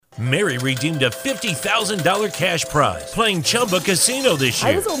Mary redeemed a $50,000 cash prize playing Chumba Casino this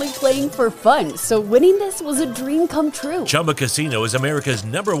year. I was only playing for fun, so winning this was a dream come true. Chumba Casino is America's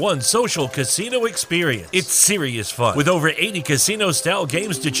 #1 social casino experience. It's serious fun. With over 80 casino-style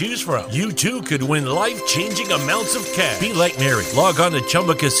games to choose from, you too could win life-changing amounts of cash. Be like Mary. Log on to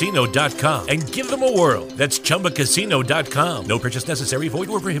ChumbaCasino.com and give them a whirl. That's ChumbaCasino.com. No purchase necessary. Void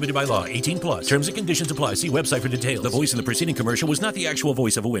where prohibited by law. 18 plus. Terms and conditions apply. See website for details. The voice in the preceding commercial was not the actual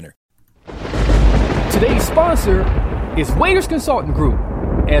voice of a winner. Today's sponsor is Waiters Consulting Group.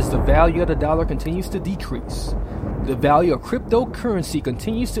 As the value of the dollar continues to decrease, the value of cryptocurrency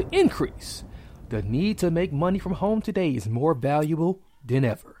continues to increase. The need to make money from home today is more valuable than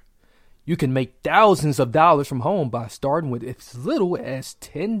ever. You can make thousands of dollars from home by starting with as little as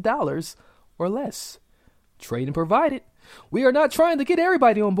 $10 or less. Trading provided. We are not trying to get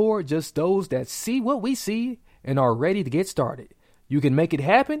everybody on board, just those that see what we see and are ready to get started. You can make it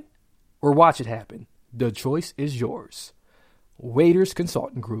happen or watch it happen. The choice is yours. Waiters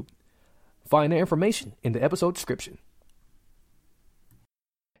Consulting Group. Find their information in the episode description.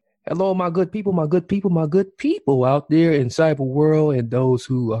 Hello, my good people out there in cyber world and those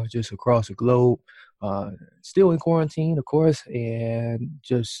who are just across the globe, still in quarantine, of course, and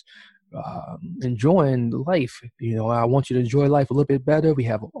just enjoying life. You know, I want you to enjoy life a little bit better. We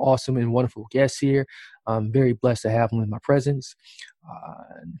have awesome and wonderful guests here. I'm very blessed to have them in my presence.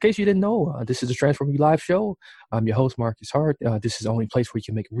 In case you didn't know, this is the Transform You Live show. I'm your host, Marcus Hart. This is the only place where you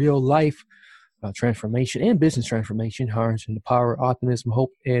can make real life transformation and business transformation, harnessing the power of optimism,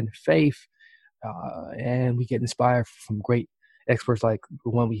 hope, and faith. And we get inspired from great experts like the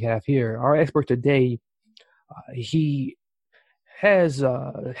one we have here. Our expert today, he has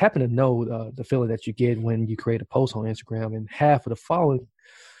happened to know the feeling that you get when you create a post on Instagram, and half of the following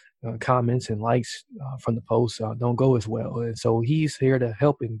comments and likes from the post don't go as well. And so he's here to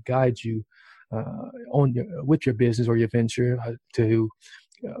help and guide you with your business or your venture to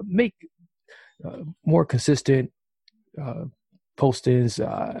make more consistent postings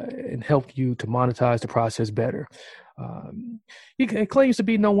and help you to monetize the process better. He claims to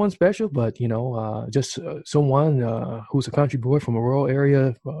be no one special, but just someone who's a country boy from a rural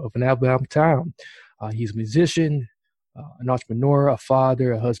area of an Alabama town. He's a musician, an entrepreneur, a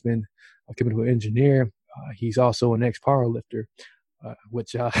father, a husband, a chemical engineer. He's also an ex-power lifter,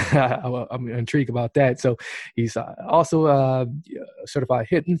 which I'm intrigued about that. So he's also a certified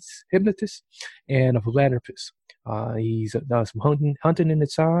hypnotist and a philanthropist. He's done some hunting in the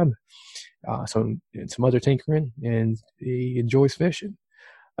time, some other tinkering, and he enjoys fishing.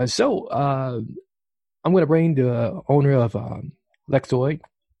 So I'm going to bring the owner of Lexoid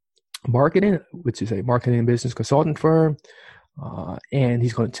Marketing, which is a marketing and business consulting firm, and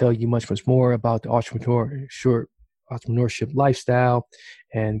he's going to tell you much more about the entrepreneurship lifestyle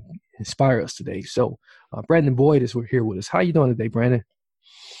and inspire us today. So Brandon Boyd is here with us. How you doing today, Brandon?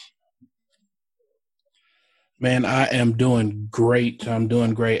 Man, I am doing great. I'm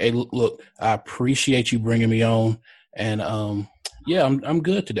doing great. Hey, look, I appreciate you bringing me on, and I'm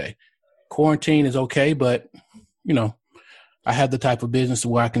good today. Quarantine is okay, but I have the type of business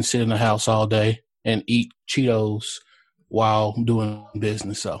where I can sit in the house all day and eat Cheetos while doing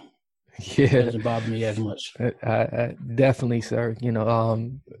business. So it doesn't bother me as much. Definitely, sir.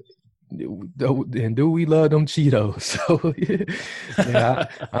 And do we love them Cheetos? So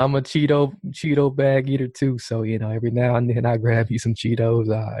I'm a Cheeto bag eater too. So every now and then I grab you some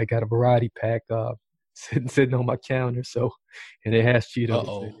Cheetos. I got a variety pack sitting on my counter. So and it has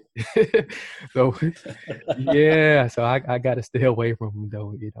Cheetos. So so I got to stay away from them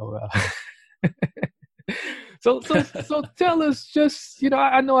though. So tell us just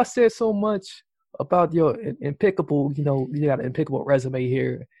I know I said so much about your impeccable you got an impeccable resume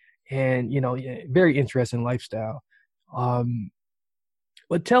here. And, very interesting lifestyle.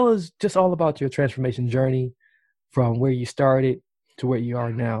 But tell us just all about your transformation journey from where you started to where you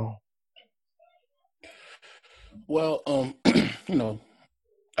are now. Well,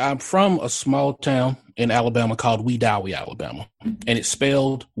 I'm from a small town in Alabama called Wedowee, Alabama. And it's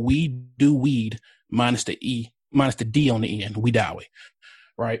spelled we do weed minus the D on the end, Wedowee,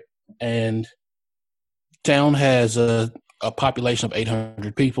 right? And town has a population of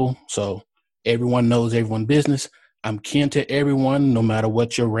 800 people, so everyone knows everyone's business. I'm kin to everyone, no matter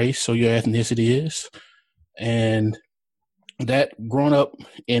what your race or your ethnicity is. And that growing up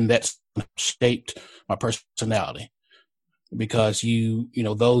in that shaped my personality. Because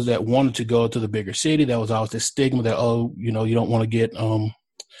those that wanted to go to the bigger city, there was always this stigma that, you don't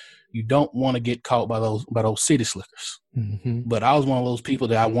want to get caught by those city slickers. Mm-hmm. But I was one of those people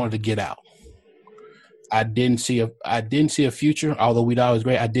that I wanted to get out. I didn't see a future. Although WeDowey was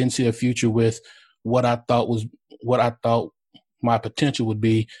great, I didn't see a future with what I thought my potential would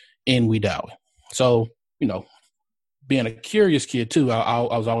be in WeDowey. So, being a curious kid too, I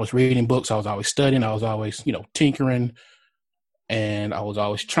was always reading books. I was always studying. I was always, tinkering, and I was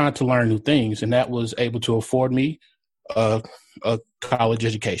always trying to learn new things. And that was able to afford me a college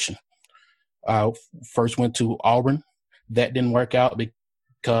education. I first went to Auburn. That didn't work out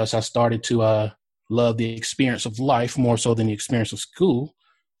because I started to love the experience of life more so than the experience of school.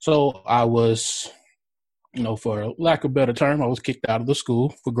 So I was, for lack of a better term, I was kicked out of the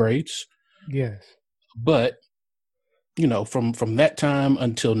school for grades. Yes. But, from that time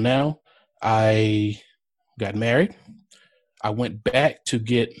until now, I got married. I went back to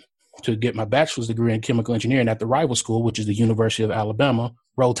get my bachelor's degree in chemical engineering at the rival school, which is the University of Alabama.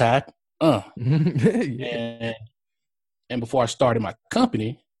 Roll Tide. Yeah. And before I started my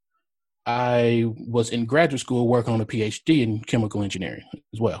company, I was in graduate school working on a PhD in chemical engineering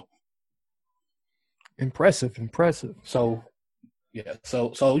as well. Impressive. So, yeah.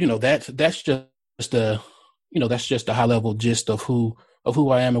 So that's just the high level gist of who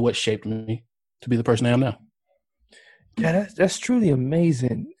I am and what shaped me to be the person I am now. Yeah, that's truly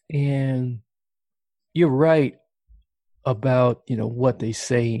amazing. And you're right about, what they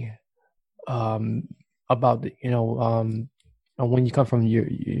say about when you come from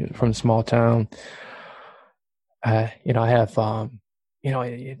from a small town. I have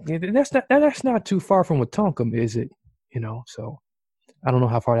that's not too far from Wetumpka, is it? So I don't know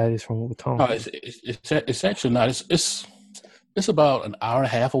how far that is from Wetumpka. It's actually not. It's about an hour and a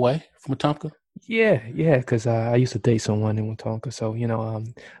half away from Wetumpka. Yeah, because I used to date someone in Wetumpka, so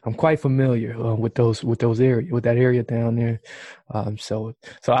I'm quite familiar with that area down there. So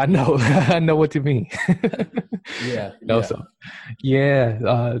I know I know what you mean. Yeah. So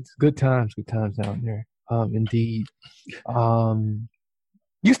yeah, it's good times down there. Indeed.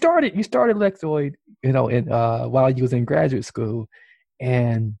 You started Lexoid, while you was in graduate school,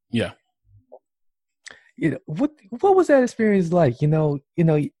 and yeah, what was that experience like? You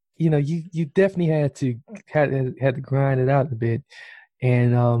definitely had to grind it out a bit,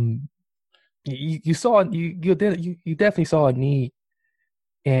 and you saw you definitely saw a need,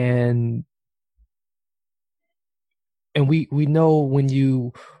 and we know when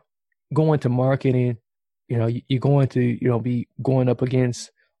you go into marketing, you're going to be going up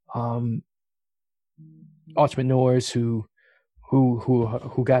against entrepreneurs who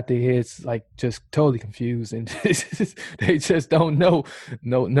got their heads like just totally confused, and they just don't know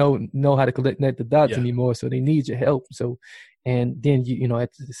how to connect the dots anymore. So they need your help. So, and then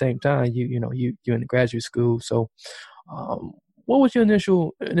at the same time you're in the graduate school. So, what was your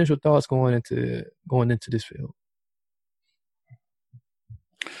initial thoughts going into this field?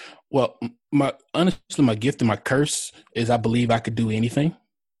 Well, honestly, my gift and my curse is I believe I could do anything,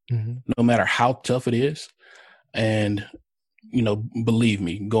 no matter how tough it is. And, believe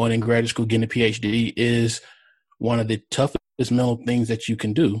me, going in graduate school, getting a PhD is one of the toughest mental things that you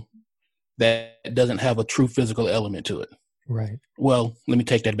can do that doesn't have a true physical element to it. Right. Well, let me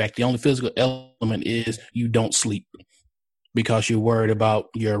take that back. The only physical element is you don't sleep because you're worried about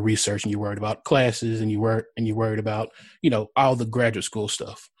your research and you're worried about classes and you're worried about, all the graduate school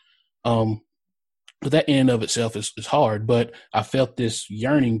stuff. But that in and of itself is hard, but I felt this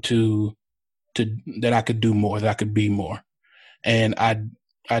yearning to that I could do more, that I could be more. And I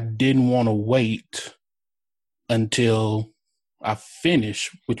didn't want to wait until I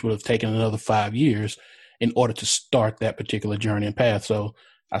finish, which would have taken another 5 years in order to start that particular journey and path. So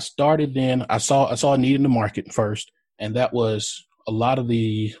I started then. I saw a need in the market first, and that was a lot of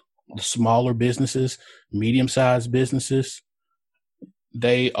the smaller businesses, medium-sized businesses.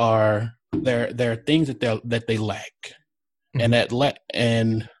 There are things that they lack,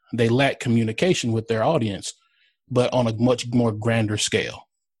 and they lack communication with their audience, but on a much more grander scale.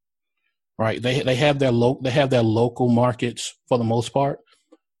 Right? They have their local markets for the most part,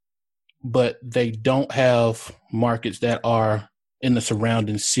 but they don't have markets that are in the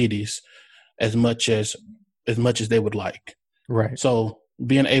surrounding cities as much as they would like. Right. So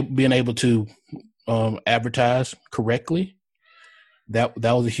being able to advertise correctly, that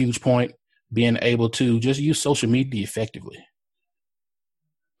was a huge point. Being able to just use social media effectively.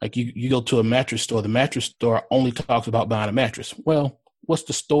 Like you go to a mattress store, the mattress store only talks about buying a mattress. Well, what's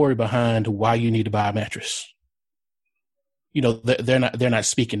the story behind why you need to buy a mattress? They're not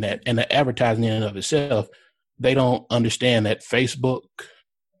speaking that. And the advertising in and of itself, they don't understand that Facebook,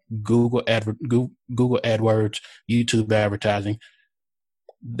 Google AdWords, YouTube advertising,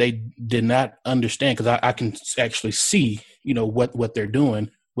 they did not understand, because I can actually see, what they're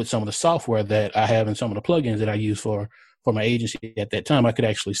doing with some of the software that I have and some of the plugins that I use for my agency at that time, I could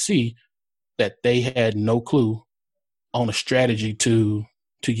actually see that they had no clue on a strategy to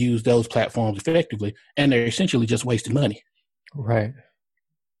use those platforms effectively, and they're essentially just wasting money. Right.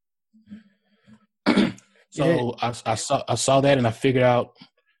 So I saw that, and I figured out.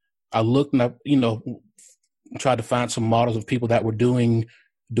 I looked and I tried to find some models of people that were doing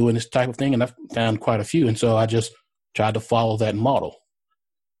this type of thing, and I found quite a few. And so I just tried to follow that model.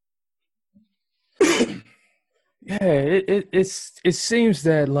 Yeah, it seems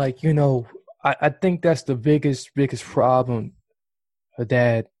that, like, I think that's the biggest problem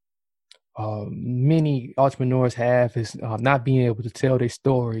that many entrepreneurs have is not being able to tell their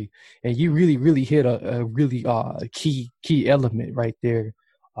story. And you really hit a really key element right there.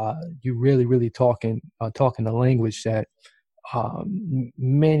 You really talking the language that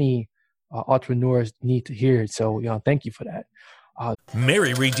many entrepreneurs need to hear. So thank you for that.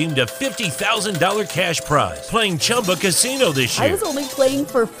 Mary redeemed a $50,000 cash prize playing Chumba Casino this year. I was only playing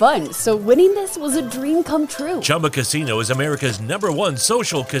for fun, so winning this was a dream come true. Chumba Casino is America's #1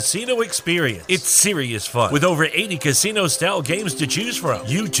 social casino experience. It's serious fun. With over 80 casino-style games to choose from,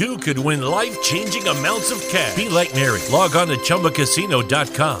 you too could win life-changing amounts of cash. Be like Mary. Log on to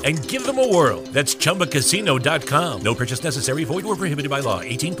ChumbaCasino.com and give them a whirl. That's ChumbaCasino.com. No purchase necessary. Void or prohibited by law.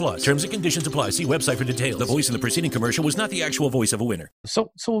 18 plus. Terms and conditions apply. See website for details. The voice in the preceding commercial was not the actual voice of a winner.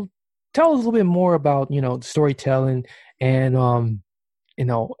 So tell us a little bit more about storytelling and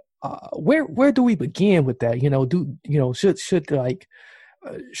where do we begin with that?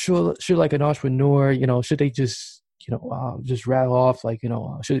 Should like an entrepreneur, should they just rattle off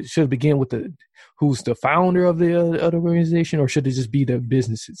should it begin with who's the founder of the organization, or should it just be the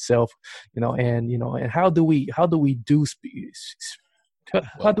business itself? And how do we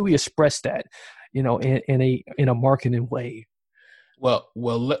express that in a marketing way? Well,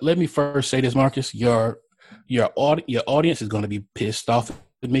 let me first say this, Marcus. Your audience is going to be pissed off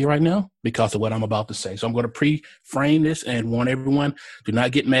at me right now because of what I'm about to say. So I'm going to pre-frame this and warn everyone: do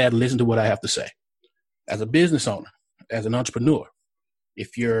not get mad. Listen to what I have to say. As a business owner, as an entrepreneur,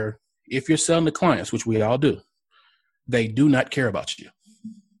 if you're selling to clients, which we all do, they do not care about you.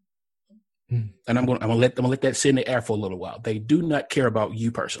 And I'm gonna let that sit in the air for a little while. They do not care about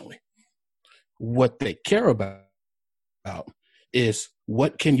you personally. What they care about is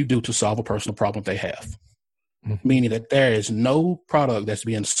what can you do to solve a personal problem they have. Mm-hmm. Meaning that there is no product that's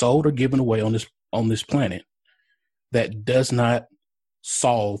being sold or given away on this planet that does not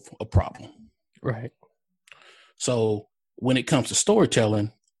solve a problem. Right. So when it comes to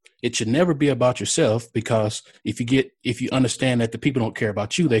storytelling, it should never be about yourself, because if you understand that the people don't care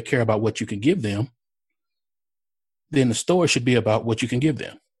about you, they care about what you can give them, then the story should be about what you can give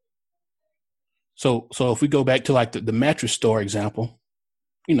them. So if we go back to like the mattress store example,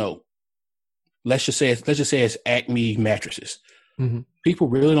 let's just say it's Acme mattresses. Mm-hmm. People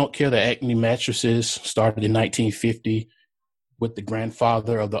really don't care that Acme mattresses started in 1950 with the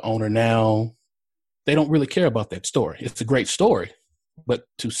grandfather of the owner now. They don't really care about that story. It's a great story, but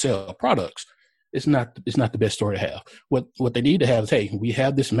to sell products, it's not the best story to have. What they need to have is, hey, we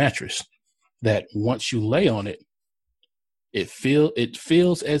have this mattress that once you lay on it, it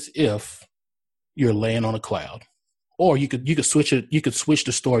feels as if you're laying on a cloud. Or you could switch it. You could switch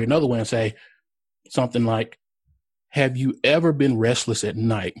the story another way and say something like, have you ever been restless at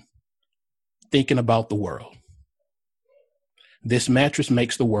night thinking about the world? This mattress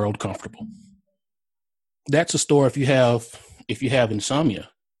makes the world comfortable. That's a story. If you have insomnia,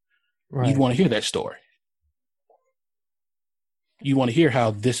 right, you'd want to hear that story. You want to hear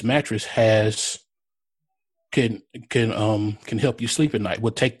how this mattress can help you sleep at night,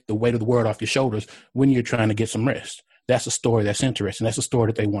 will take the weight of the world off your shoulders when you're trying to get some rest. That's a story that's interesting. That's a story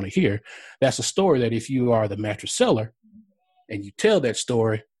that they want to hear. That's a story that if you are the mattress seller and you tell that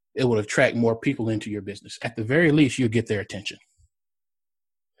story, it will attract more people into your business. At the very least, you'll get their attention.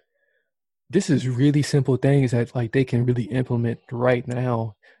 This is really simple things that they can really implement right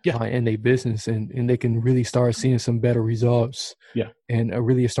now in their business, and they can really start seeing some better results. Yeah, and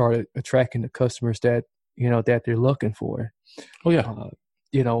really start attracting the customers that that they're looking for. Oh yeah,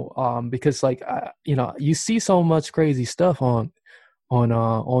 because you see so much crazy stuff on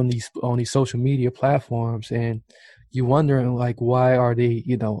these social media platforms, and you wondering why are they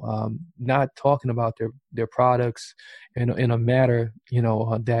not talking about their products in a matter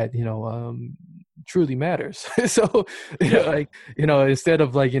that truly matters. So instead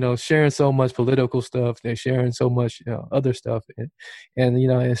of sharing so much political stuff, they're sharing so much other stuff, and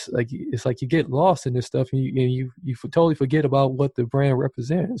it's like you get lost in this stuff, and you totally forget about what the brand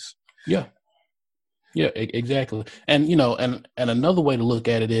represents. Yeah. Yeah, exactly. And and another way to look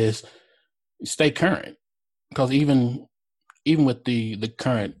at it is stay current, because even with the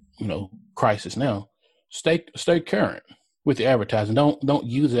current crisis now, stay current with your advertising. Don't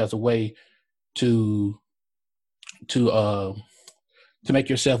use it as a way to to uh to make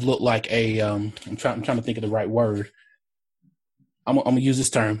yourself look like a I'm trying to think of the right word. I'm gonna use this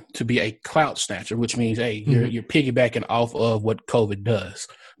term, to be a clout snatcher, which means, hey, you're piggybacking off of what COVID does.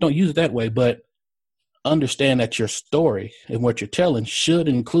 Don't use it that way, but understand that your story and what you're telling should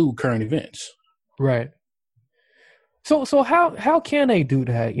include current events. Right. So how can they do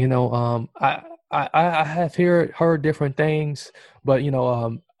that? I have heard different things, but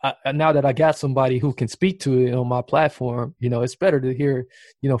now that I got somebody who can speak to it on my platform, it's better to hear,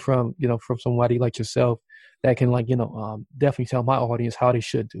 from somebody like yourself that can definitely tell my audience how they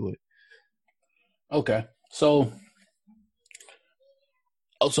should do it. Okay, so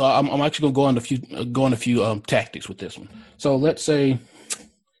I'm actually gonna go on a few tactics with this one. So let's say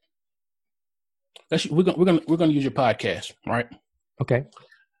we're gonna use your podcast, right? Okay.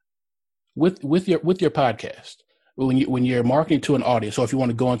 With your podcast, when you're marketing to an audience, so if you want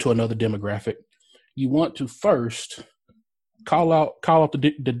to go into another demographic, you want to first call out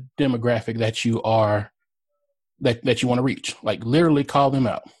the demographic that you are that you want to reach. Like, literally call them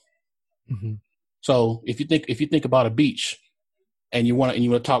out. Mm-hmm. So if you think about a beach, and you want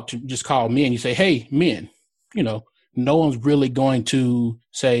to talk to, just call men. You say, hey, men. No one's really going to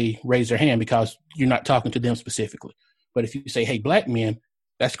say raise their hand, because you're not talking to them specifically. But if you say, hey, black men,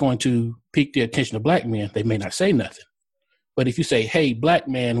 that's going to pique the attention of black men. They may not say nothing. But if you say, hey, black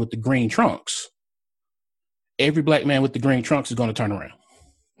man with the green trunks, every black man with the green trunks is going to turn around.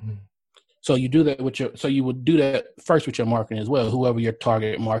 Mm-hmm. So you do that so you would do that first with your marketing as well, whoever your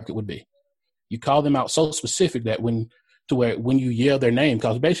target market would be. You call them out so specific that when you yell their name,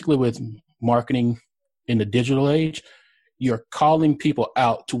 because basically with marketing in the digital age, you're calling people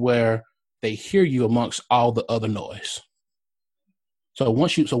out to where they hear you amongst all the other noise. So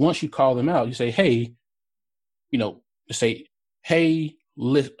once you call them out, you say, hey, hey,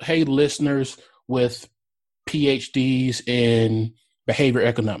 listeners with PhDs in behavior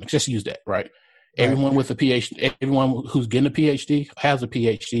economics. Just use that, right? Everyone with a PhD, everyone who's getting a PhD, has a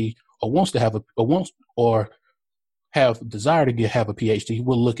PhD, or wants to have or have a desire to have a PhD,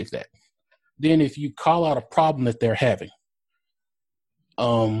 we'll look at that. Then if you call out a problem that they're having,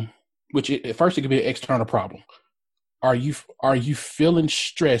 at first it could be an external problem. Are you feeling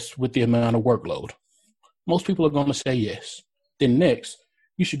stressed with the amount of workload? Most people are going to say yes. Then next,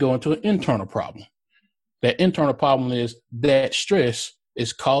 you should go into an internal problem. That internal problem is that stress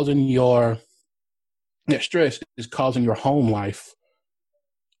is causing your home life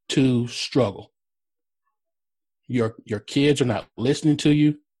to struggle. Your kids are not listening to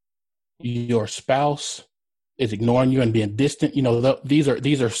you. Your spouse is ignoring you and being distant. These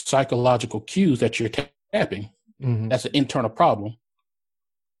are psychological cues that you're tapping. Mm-hmm. That's an internal problem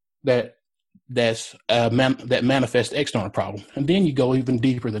that manifests external problem. And then you go even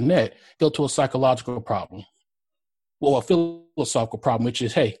deeper than that, go to a psychological problem, or a philosophical problem, which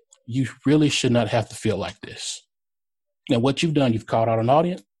is, hey, you really should not have to feel like this. Now, what you've done, you've called out an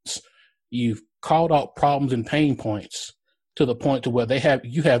audience, you've called out problems and pain points to the point to where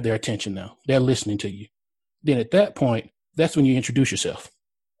you have their attention now. They're listening to you. Then at that point, that's when you introduce yourself.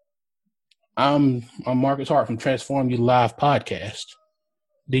 I'm Marcus Hart from Transform You Live podcast.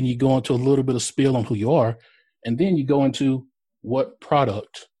 Then you go into a little bit of spiel on who you are, and then you go into what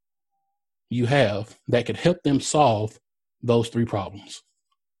product you have that could help them solve those 3 problems.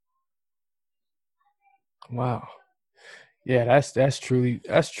 Wow. Yeah, that's truly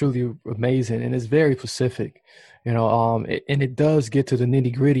amazing, and it's very specific, and it does get to the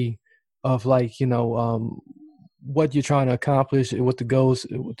nitty gritty of what you're trying to accomplish, what the goals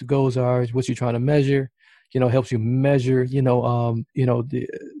are, what you're trying to measure. Helps you measure, who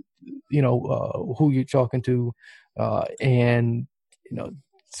you're talking to, and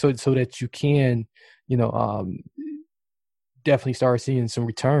so that you can, definitely start seeing some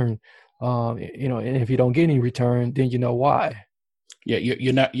return. And if you don't get any return, then you know why. Yeah,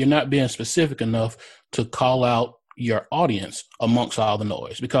 you're not being specific enough to call out your audience amongst all the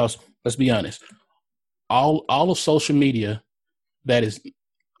noise. Because let's be honest, all of social media that is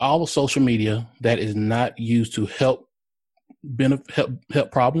not used to help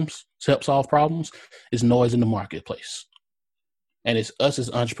solve problems is noise in the marketplace. And it's us as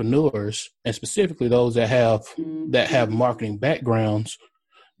entrepreneurs, and specifically those that have marketing backgrounds,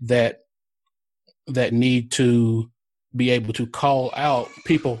 that need to be able to call out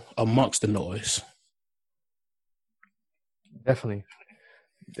people amongst the noise. Definitely.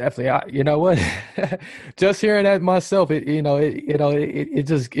 Definitely. You know what? Just hearing that myself, it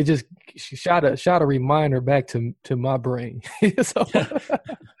just shot a reminder back to my brain. So,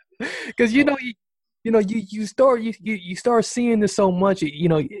 because you start seeing this so much,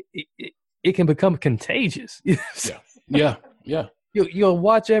 it can become contagious. Yeah. Yeah. You'll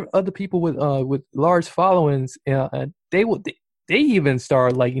watch other people with large followings, and they even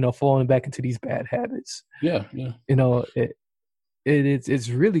start falling back into these bad habits. Yeah. It's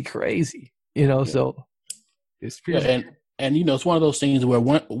really crazy, so it's pretty. Yeah, and it's one of those things where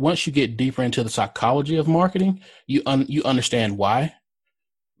once you get deeper into the psychology of marketing, you understand why,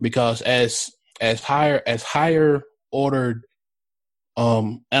 because as higher ordered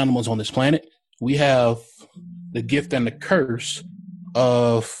animals on this planet, we have the gift and the curse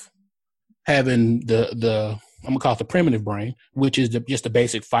of having the I'm gonna call it the primitive brain, which is just the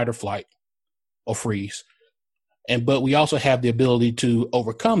basic fight or flight or freeze. But we also have the ability to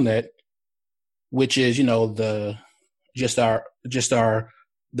overcome that, which is, the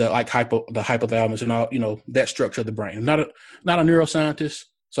hypothalamus and all, that structure of the brain. I'm not a neuroscientist,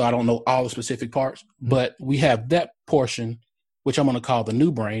 so I don't know all the specific parts, but we have that portion, which I'm going to call the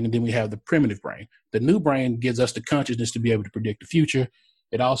new brain. And then we have the primitive brain. The new brain gives us the consciousness to be able to predict the future.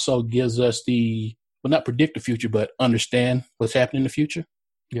 It also gives us not predict the future, but understand what's happening in the future.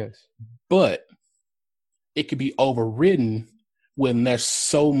 Yes. But it could be overridden when there's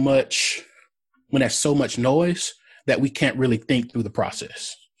so much noise that we can't really think through the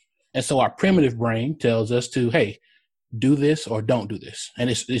process. And so our primitive brain tells us to, hey, do this or don't do this. And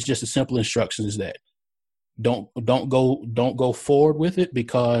it's just as simple instructions as that. Don't go forward with it,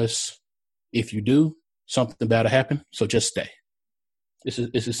 because if you do, something bad will happen. So just stay. It's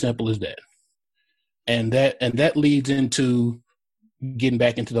as simple as that. And that leads into getting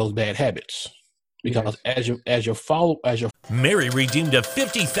back into those bad habits. Because as your Mary redeemed a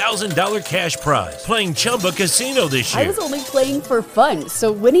 $50,000 cash prize playing Chumba Casino this year. I was only playing for fun,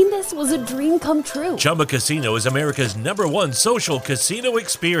 so winning this was a dream come true. Chumba Casino is America's #1 social casino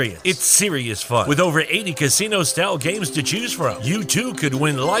experience. It's serious fun. With over 80 casino-style games to choose from, you too could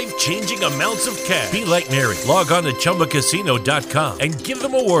win life-changing amounts of cash. Be like Mary. Log on to ChumbaCasino.com and give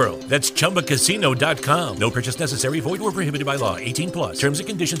them a whirl. That's ChumbaCasino.com. No purchase necessary. Void where prohibited by law. 18+. Terms and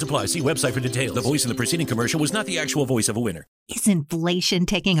conditions apply. See website for details. The voice in the preceding commercial was not the actual voice of a winner. Is inflation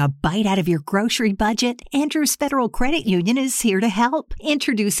taking a bite out of your grocery budget? Andrews Federal Credit Union is here to help.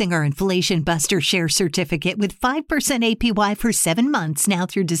 Introducing our Inflation Buster Share Certificate with 5% APY for 7 months now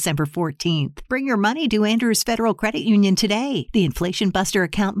through December 14th. Bring your money to Andrews Federal Credit Union today. The Inflation Buster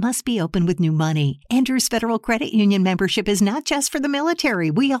account must be open with new money. Andrews Federal Credit Union membership is not just for the military.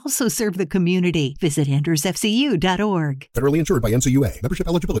 We also serve the community. Visit andrewsfcu.org. Federally insured by NCUA. Membership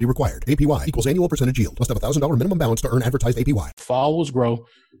eligibility required. APY equals annual percentage yield. Must have $1,000 minimum balance to earn advertised APY. Follows grow.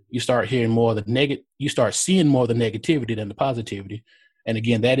 You start hearing more of the you start seeing more of the negativity than the positivity. And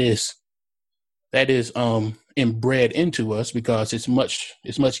again, that is inbred into us, because it's much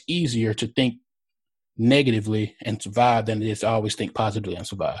easier to think negatively and survive than it is to always think positively and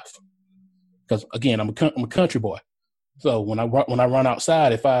survive. Because again, I'm a country boy. So when I run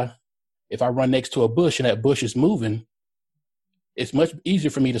outside, if I run next to a bush and that bush is moving, it's much easier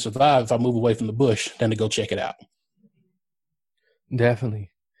for me to survive if I move away from the bush than to go check it out. Definitely.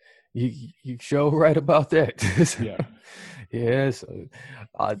 You show right about that. Yeah. Yes.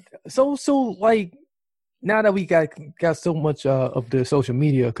 So like, now that we got so much of the social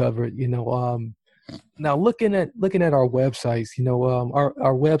media covered, now looking at our websites,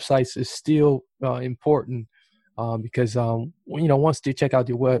 our websites is still important, because once they check out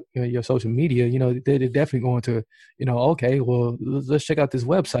your social media, they're definitely going to, okay, well, let's check out this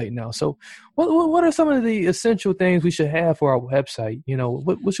website now. So what are some of the essential things we should have for our website?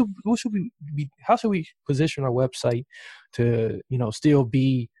 What should we be, how should we position our website to still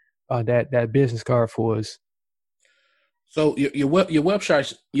be that business card for us? So your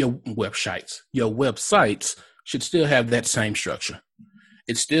websites should still have that same structure.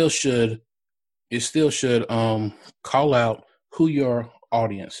 It still should call out who your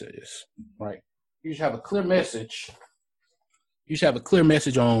audience is, right? You should have a clear message. You should have a clear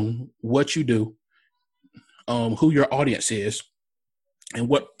message on what you do, who your audience is, and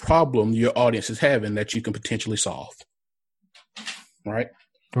what problem your audience is having that you can potentially solve. Right?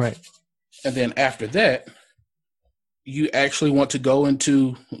 Right. And then after that, you actually want to go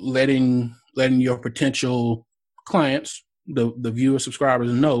into letting your potential clients, the viewers,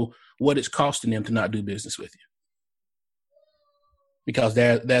 subscribers, know what it's costing them to not do business with you. Because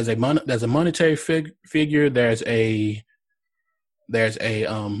there's a monetary figure, there's a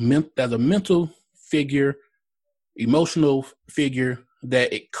mental figure, emotional figure,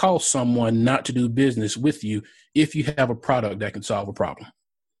 that it costs someone not to do business with you if you have a product that can solve a problem.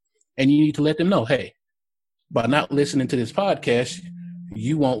 And you need to let them know, hey, by not listening to this podcast,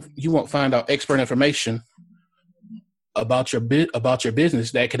 you won't find out expert information about your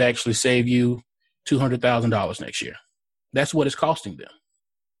business that could actually save you $200,000 next year. That's what it's costing them.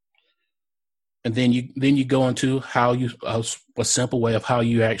 And then you go into a simple way of how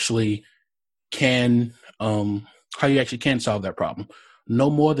you actually can solve that problem. No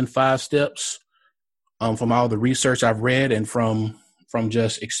more than 5 steps. From all the research I've read and from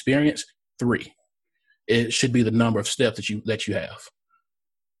just experience, 3. It should be the number of steps that you have.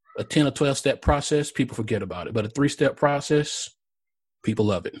 A 10 or 12 step process, people forget about it. But a 3-step process, people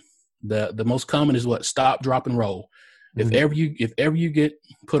love it. The most common is what? Stop, drop, and roll. Mm-hmm. If ever you get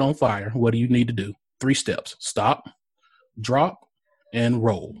put on fire, what do you need to do? 3 steps: stop, drop, and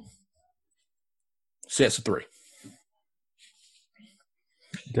roll. Sets of 3.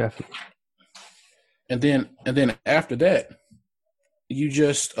 Definitely. And then after that, you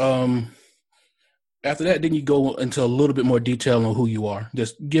just then you go into a little bit more detail on who you are.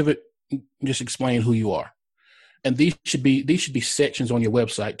 Just explain who you are. And these should be sections on your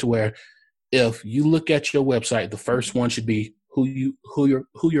website to where if you look at your website, the first one should be who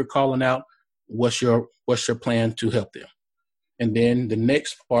you're calling out, what's your plan to help them. And then the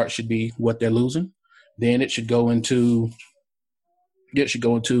next part should be what they're losing. Then it should go into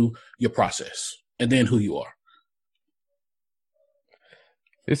your process, and then who you are.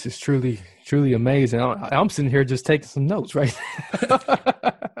 This is truly, truly amazing. I'm sitting here just taking some notes, right?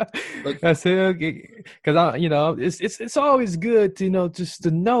 I said, because it's always good to just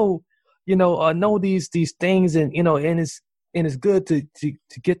to know these things, and it's good to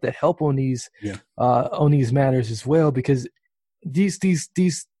get the help on these matters as well, because these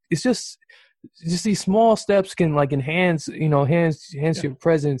it's just these small steps can like enhance your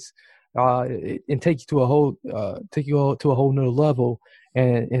presence and take you to a whole nother level.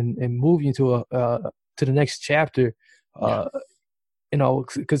 And move you to the next chapter,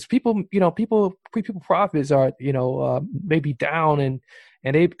 because people profits are maybe down and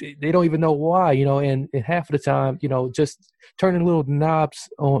they don't even know why, and half of the time just turning little knobs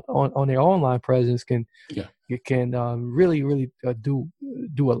on their online presence can really do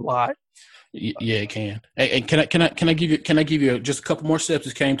a lot. Yeah, it can. And can I give you just a couple more steps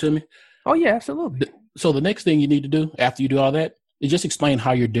that came to me? Oh yeah, absolutely. So the next thing you need to do after you do all that is just explain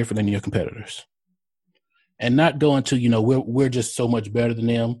how you're different than your competitors, and not go into, we're just so much better than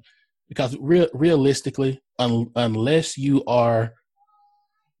them, because realistically, unless you are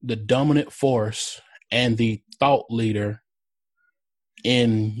the dominant force and the thought leader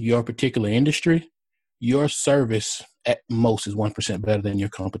in your particular industry, your service at most is 1% better than your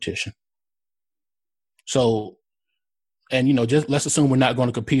competition. So, and just let's assume we're not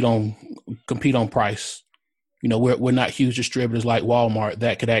going to compete on price. We're not huge distributors like Walmart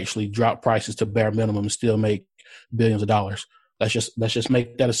that could actually drop prices to bare minimum and still make billions of dollars. Let's just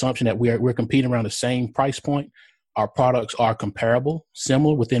make that assumption that we're competing around the same price point. Our products are comparable,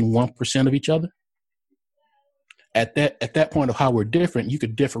 similar, within 1% of each other. At that point of how we're different, you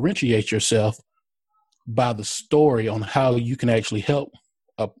could differentiate yourself by the story on how you can actually help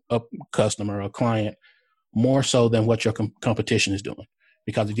a customer, a client, more so than what your competition is doing.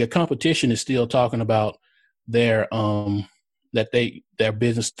 Because if your competition is still talking about their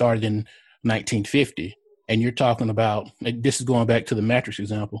business started in 1950, and you're talking about, this is going back to the mattress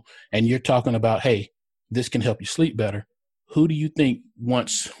example, and you're talking about, hey, this can help you sleep better. Who do you think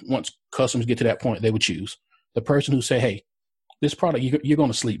once customers get to that point, they would choose? The person who say, hey, this product, you're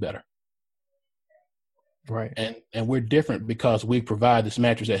going to sleep better. Right. And we're different because we provide this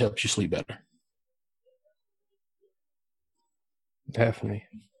mattress that helps you sleep better. Definitely.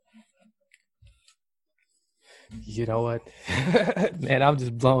 You know what, man, I'm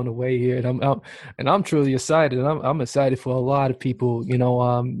just blown away here, and I'm truly excited. I'm excited for a lot of people,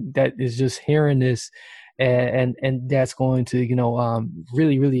 that is just hearing this, and that's going to,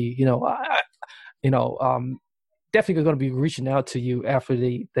 really, definitely going to be reaching out to you after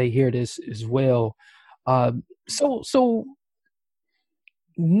they hear this as well. So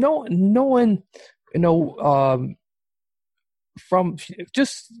knowing, from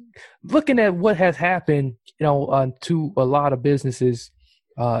just looking at what has happened, to a lot of businesses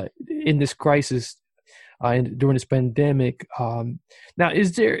in this crisis and during this pandemic. Now,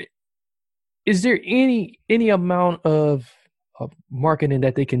 is there any amount of marketing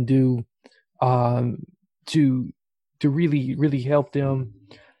that they can do to really help them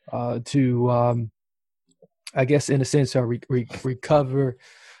to I guess in a sense recover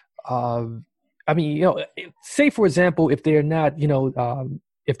I mean, say for example, if they're not,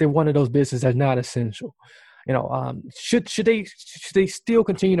 if they're one of those businesses that's not essential, should they still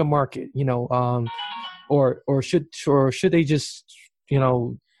continue to market, or should they just,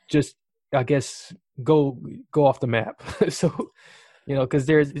 just, I guess, go off the map? So, because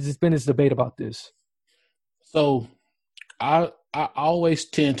there's been this debate about this. So I always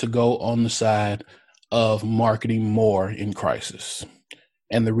tend to go on the side of marketing more in crisis.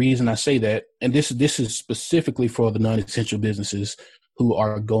 And the reason I say that, and this is specifically for the non-essential businesses who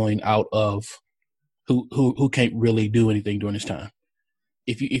are going out of, who can't really do anything during this time.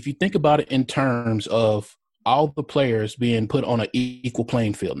 If you think about it in terms of all the players being put on an equal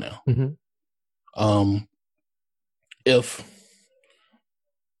playing field now, if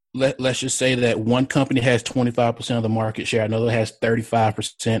let's just say that one company has 25% of the market share, another has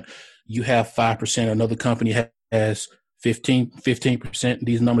 35%, you have 5%, another company has 15%.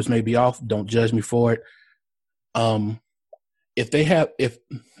 These numbers may be off. Don't judge me for it. If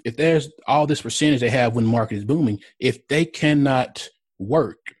there's all this percentage they have when the market is booming, if they cannot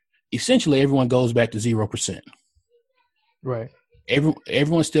work, essentially everyone goes back to 0%. Right.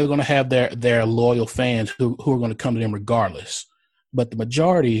 Everyone's still going to have their loyal fans who are going to come to them regardless. But the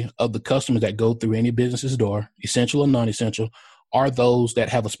majority of the customers that go through any business's door, essential or non-essential, are those that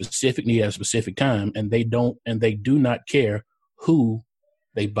have a specific need at a specific time, and they do not care who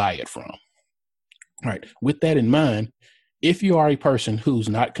they buy it from. All right. With that in mind, if you are a person who's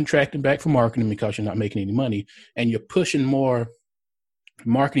not contracting back for marketing because you're not making any money, and you're pushing more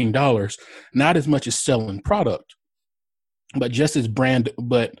marketing dollars, not as much as selling product, but just as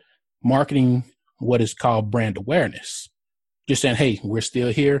but marketing what is called brand awareness. Just saying, hey, we're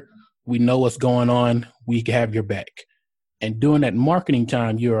still here. We know what's going on. We can have your back. And during that marketing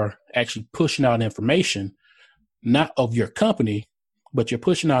time, you're actually pushing out information, not of your company, but you're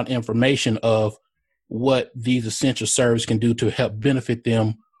pushing out information of what these essential services can do to help benefit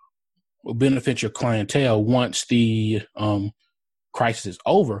them or benefit your clientele once the crisis is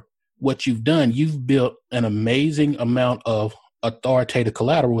over. What you've done, you've built an amazing amount of authoritative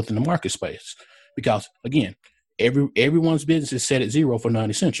collateral within the market space. Because, again, everyone's business is set at 0 for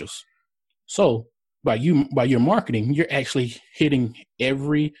non-essentials. So by your marketing, you're actually hitting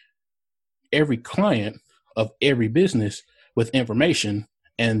every client of every business with information,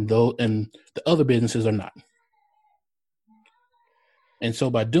 and the other businesses are not. And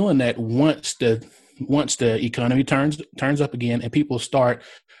so by doing that, once the economy turns up again and people start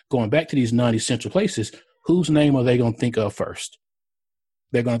going back to these non-essential places, whose name are they going to think of first?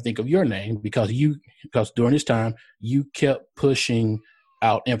 They're going to think of your name because during this time you kept pushing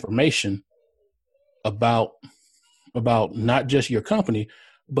out information about not just your company,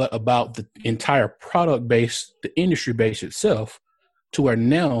 but about the entire product base, the industry base itself, to where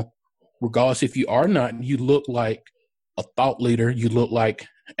now, regardless if you are not, you look like a thought leader, you look like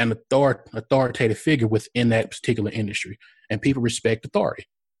an authoritative figure within that particular industry, and people respect authority.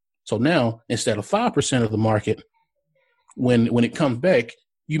 So now, instead of 5% of the market, when it comes back,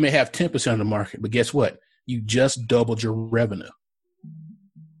 you may have 10% of the market, but guess what? You just doubled your revenue.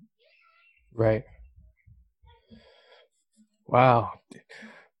 Right. Wow.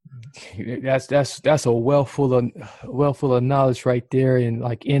 That's a well full of knowledge right there, and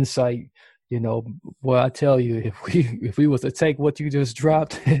like insight. Well, I tell you, if we was to take what you just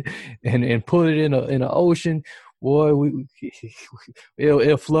dropped and put it in an ocean, boy,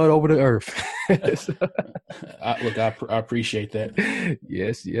 it'll flood over the earth. I appreciate that.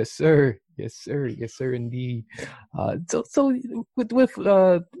 Yes, sir. Yes, sir, indeed. So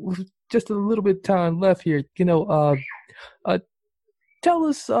with just a little bit of time left here, tell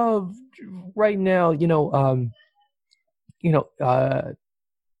us right now,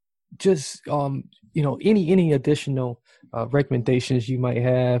 just any additional recommendations you might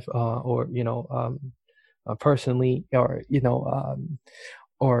have, or personally, or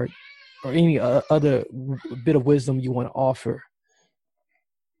or any other bit of wisdom you want to offer.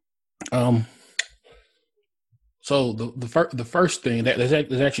 So the first thing, there's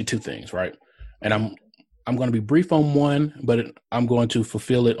actually two things, right? And I'm going to be brief on one, but I'm going to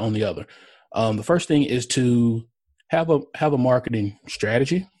fulfill it on the other. The first thing is to have a marketing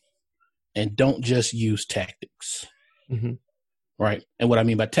strategy, and don't just use tactics, right? And what I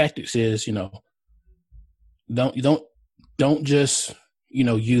mean by tactics is, don't just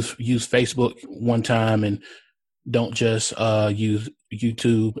use Facebook one time, and don't just use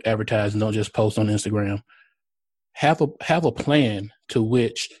YouTube advertising. Don't just post on Instagram. Have a plan to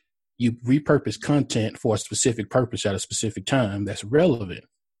which you repurpose content for a specific purpose at a specific time that's relevant.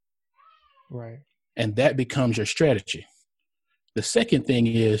 Right. And that becomes your strategy. The second thing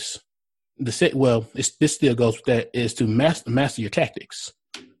is this still goes with that, is to master your tactics.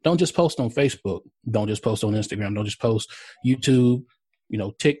 Don't just post on Facebook. Don't just post on Instagram. Don't just post YouTube,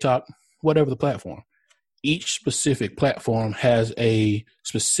 TikTok, whatever the platform. Each specific platform has a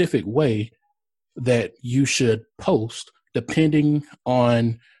specific way that you should post depending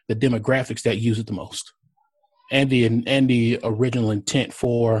on the demographics that use it the most and the original intent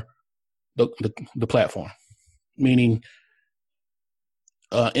for the platform. Meaning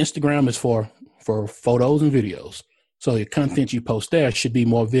Instagram is for photos and videos. So your content you post there should be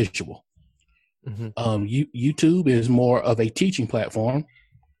more visual. Mm-hmm. YouTube is more of a teaching platform.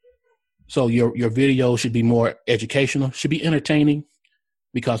 So your video should be more educational, should be entertaining,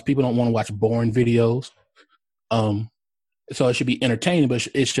 because people don't want to watch boring videos. So it should be entertaining, but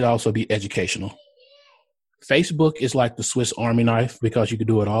it should also be educational. Facebook is like the Swiss Army knife because you can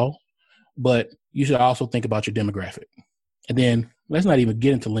do it all, but you should also think about your demographic. And then let's not even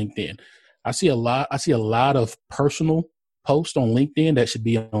get into LinkedIn. I see a lot of personal posts on LinkedIn that should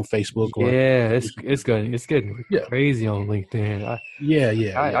be on Facebook. It's getting crazy on LinkedIn.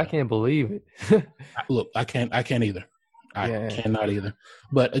 I can't believe it. Look, I can't either. I cannot either.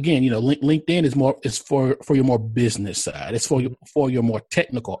 But again, LinkedIn is for your more business side. It's for your more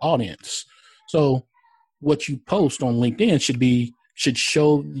technical audience. So what you post on LinkedIn should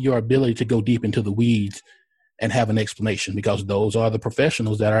show your ability to go deep into the weeds and have an explanation, because those are the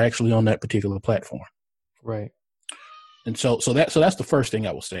professionals that are actually on that particular platform. Right. And so that's the first thing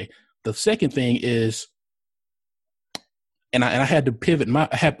I will say. The second thing is, and I had to pivot.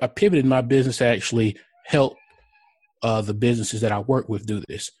 I pivoted my business to actually help the businesses that I work with do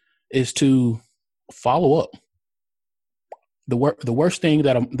this, is to follow up. The worst thing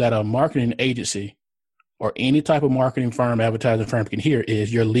that a marketing agency or any type of marketing firm, advertising firm can hear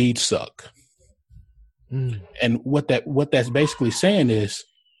is your leads suck. And what that's basically saying is,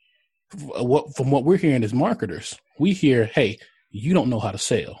 from what we're hearing as marketers, we hear, hey, you don't know how to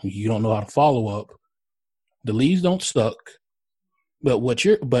sell. You don't know how to follow up. The leads don't suck. But what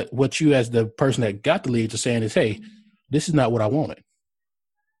you as the person that got the leads are saying is, hey, this is not what I wanted.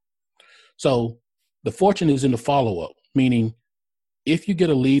 So the fortune is in the follow-up, meaning if you get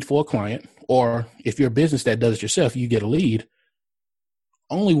a lead for a client, or if you're a business that does it yourself, you get a lead,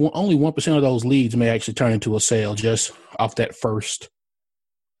 only 1% of those leads may actually turn into a sale just off that first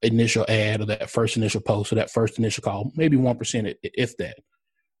initial ad or that first initial post or that first initial call. Maybe 1%, if that,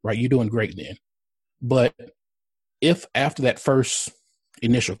 right? You're doing great then. But if after that first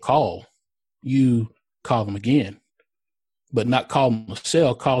initial call, you call them again, but not call them a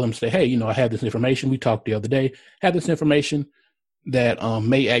sale, call them and say, hey, I have this information. We talked the other day, have this information that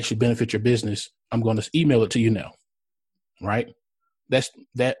may actually benefit your business. I'm going to email it to you now, right? That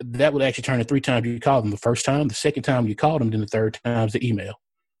would actually turn it 3 times you call them. The first time, the second time you call them, then the third time's the email.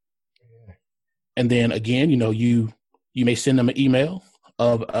 Yeah. And then again, you may send them an email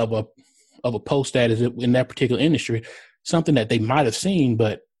of a post that is in that particular industry, something that they might have seen,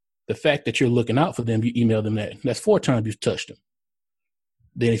 but the fact that you're looking out for them, you email them that. That's 4 times you've touched them.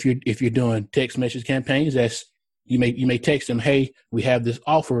 Then if you're doing text message campaigns, that's you may text them, hey, we have this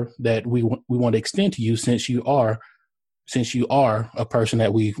offer that we want to extend to you since you are a person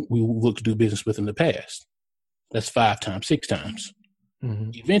that we looked to do business with in the past. That's 5 times, 6 times. Mm-hmm.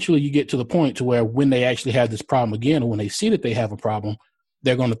 Eventually you get to the point to where when they actually have this problem again, or when they see that they have a problem,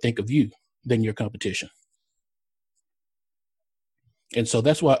 they're going to think of you than your competition. And so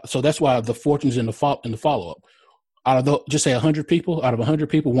that's why the fortune's in the follow-up. Out of just say 100 people,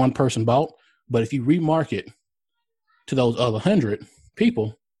 1 person bought. But if you remarket to those other 100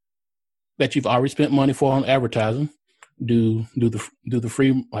 people that you've already spent money for on advertising, do the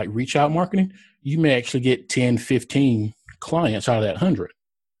free like reach out marketing, you may actually get 10, 15 clients out of that 100.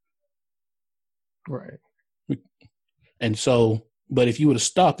 Right. And so, but if you would have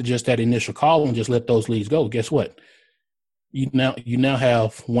stopped at just that initial call and just let those leads go, guess what? You now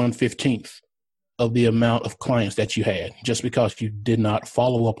have 1/15 of the amount of clients that you had, just because you did not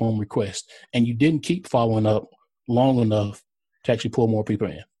follow up on requests and you didn't keep following up long enough to actually pull more people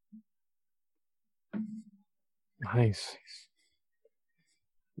in. Nice.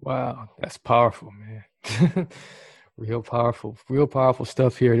 Wow, that's powerful, man. Real powerful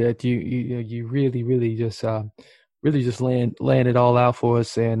stuff here that you really just land it all out for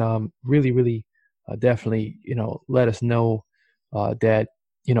us, and really definitely let us know that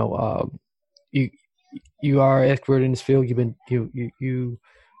you are an expert in this field. You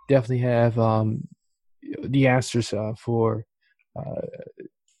definitely have the answers for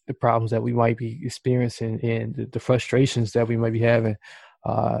the problems that we might be experiencing and the frustrations that we might be having,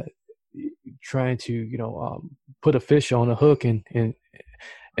 trying to put a fish on a hook and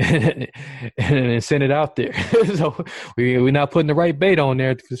and send it out there. So we're not putting the right bait on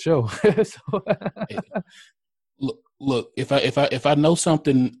there for sure. So. Look, if I know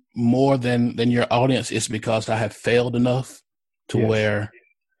something more than your audience, it's because I have failed enough to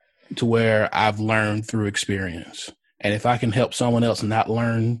where I've learned through experience. And if I can help someone else not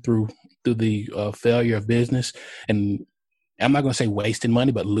learn through the failure of business, and I'm not going to say wasting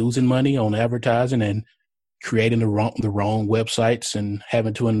money, but losing money on advertising and creating the wrong websites and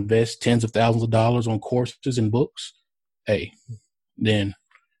having to invest tens of thousands of dollars on courses and books, hey, then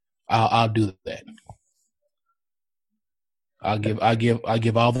I'll do that. I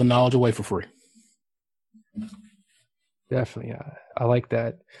give all the knowledge away for free. Definitely. I like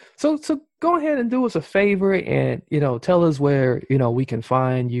that. So go ahead and do us a favor and, tell us where, we can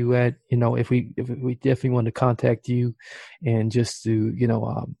find you at, if we definitely want to contact you and just to,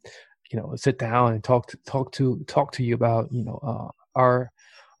 sit down and talk to you about, our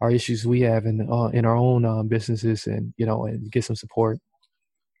issues we have in our own businesses and, and get some support.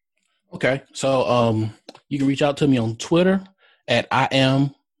 Okay. So, you can reach out to me on Twitter at I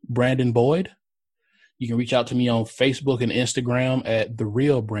am Brandon Boyd. You can reach out to me on Facebook and Instagram at The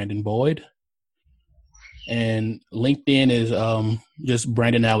Real Brandon Boyd. And LinkedIn is just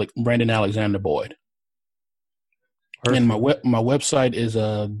Brandon Alexander Boyd. Perfect. And my website is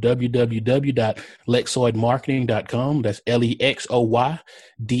www.lexoidmarketing.com. That's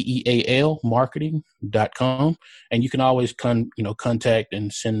LEXOYDEAL marketing.com. And you can always contact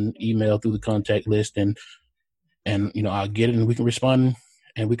and send email through the contact list, and I'll get it and we can respond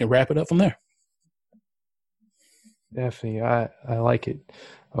and we can wrap it up from there. Definitely. I like it.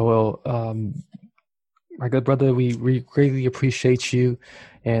 Well, my good brother, we greatly appreciate you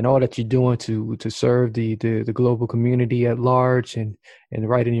and all that you're doing to serve the global community at large and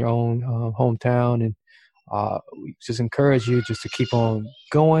right in your own hometown. And we just encourage you just to keep on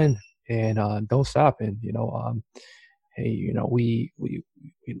going and don't stop. And, hey, we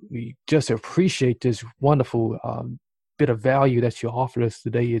just appreciate this wonderful bit of value that you offered us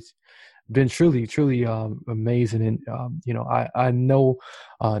today. It's been truly amazing. And I know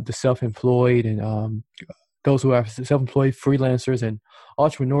the self-employed and those who are self-employed freelancers and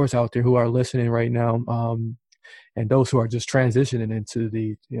entrepreneurs out there who are listening right now, and those who are just transitioning into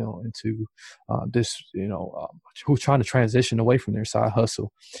the this who are trying to transition away from their side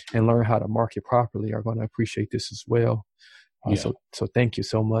hustle and learn how to market properly are going to appreciate this as well. So thank you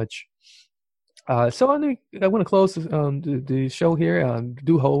so much. So I want to close the show here.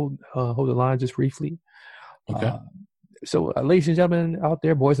 Do hold the line just briefly. Okay. So ladies and gentlemen out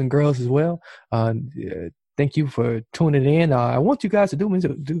there, boys and girls as well, thank you for tuning in. I want you guys to do me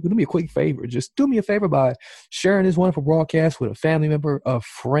a quick favor. Just do me a favor by sharing this wonderful broadcast with a family member, a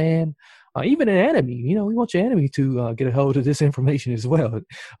friend, even an enemy. We want your enemy to get a hold of this information as well.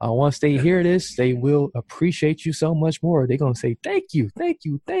 Once they hear this, they will appreciate you so much more. They're going to say, thank you.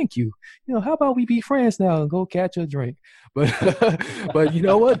 How about we be friends now and go catch a drink? But you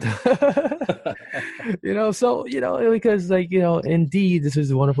know what? Because indeed, this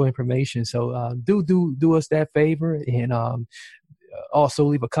is wonderful information. So do us that favor and also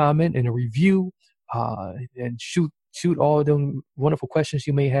leave a comment and a review and shoot all them wonderful questions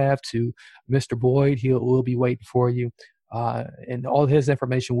you may have to Mr. Boyd. We'll be waiting for you. And all his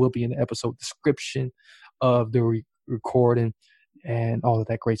information will be in the episode description of the recording and all of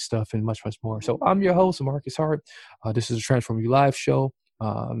that great stuff and much, much more. So I'm your host, Marcus Hart. This is a Transform You Live show.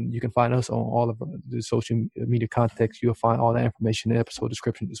 You can find us on all of the social media contacts. You'll find all that information in the episode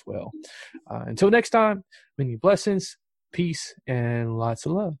description as well. Until next time, many blessings, peace, and lots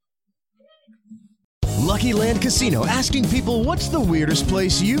of love. Lucky Land Casino, asking people, what's the weirdest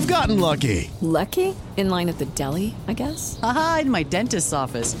place you've gotten lucky? Lucky? In line at the deli, I guess? Aha, in my dentist's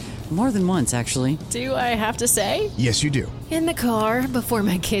office. More than once, actually. Do I have to say? Yes, you do. In the car before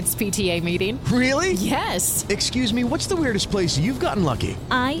my kids' PTA meeting. Really? Yes. Excuse me, what's the weirdest place you've gotten lucky?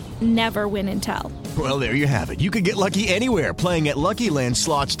 I never win and tell. Well, there you have it. You can get lucky anywhere, playing at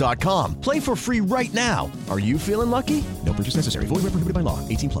LuckyLandSlots.com. Play for free right now. Are you feeling lucky? No purchase necessary. Void where prohibited by law.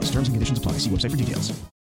 18+. Terms and conditions apply. See website for details.